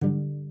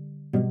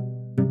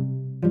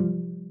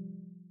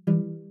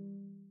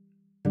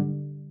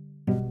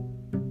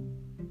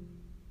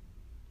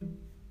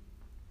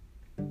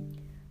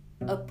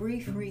A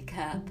brief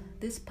recap.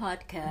 This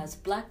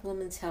podcast, Black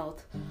Women's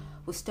Health,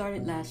 was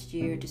started last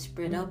year to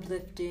spread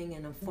uplifting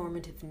and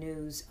informative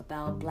news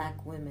about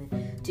Black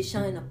women, to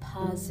shine a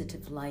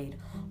positive light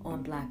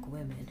on Black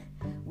women.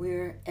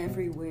 We're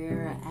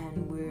everywhere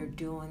and we're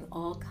doing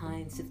all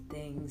kinds of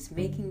things,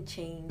 making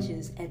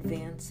changes,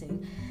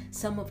 advancing.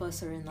 Some of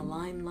us are in the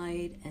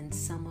limelight and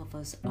some of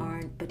us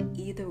aren't, but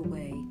either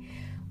way,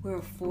 we're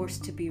a force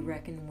to be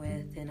reckoned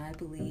with, and I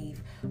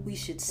believe we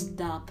should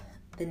stop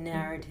the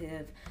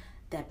narrative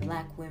that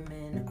Black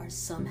women are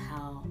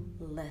somehow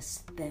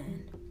less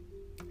than.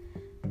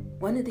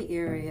 One of the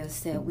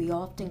areas that we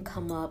often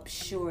come up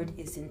short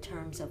is in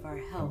terms of our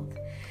health.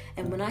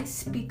 And when I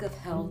speak of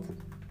health,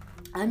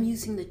 I'm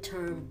using the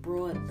term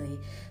broadly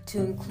to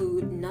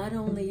include not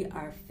only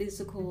our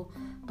physical,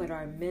 but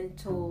our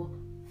mental,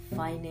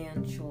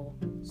 financial,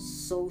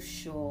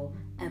 social,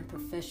 and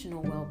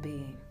professional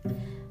well-being.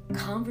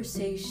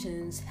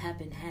 Conversations have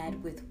been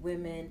had with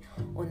women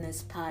on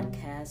this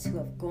podcast who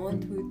have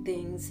gone through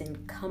things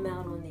and come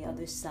out on the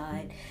other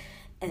side,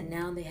 and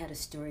now they had a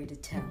story to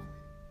tell.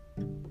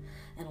 And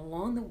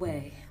along the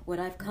way, what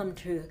I've come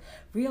to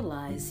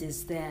realize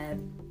is that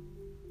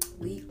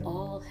we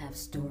all have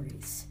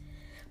stories,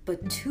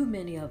 but too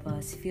many of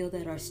us feel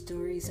that our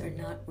stories are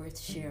not worth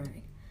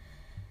sharing.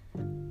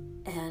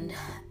 And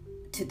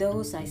to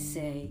those I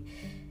say,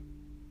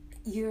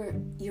 you're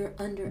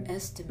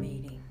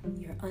underestimating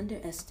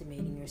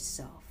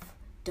yourself.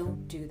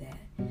 Don't do that.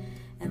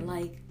 And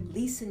like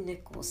Lisa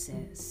Nichols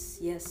says,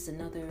 yes,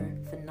 another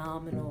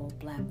phenomenal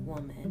Black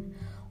woman,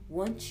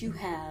 once you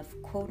have,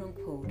 quote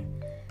unquote,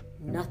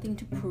 nothing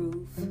to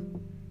prove,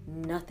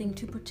 nothing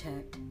to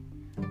protect,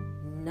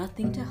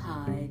 nothing to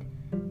hide,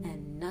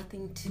 and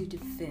nothing to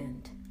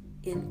defend,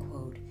 end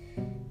quote,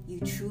 you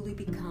truly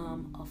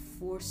become a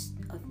force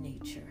of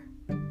nature.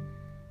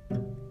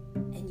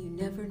 And you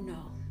never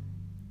know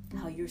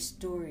how your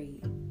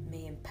story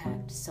may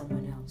impact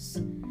someone else.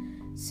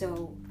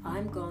 So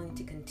I'm going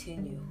to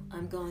continue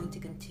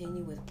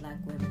with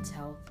Black Women's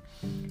Health,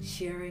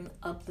 sharing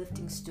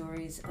uplifting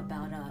stories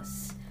about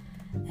us.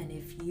 And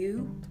if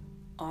you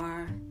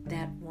are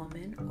that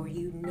woman, or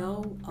you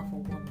know of a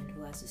woman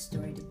who has a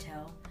story to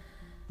tell,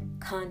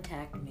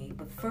 contact me.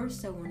 But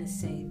first I want to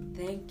say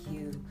thank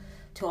you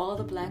to all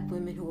the Black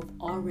women who have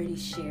already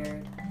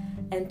shared,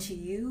 and to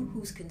you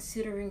who's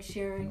considering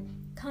sharing.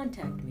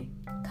 Contact me.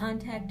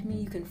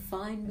 You can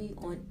find me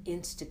on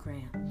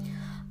Instagram.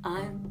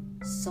 I'm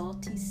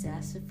Salty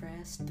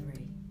Sassafras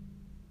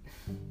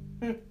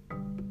 3.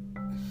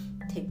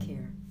 Take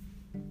care.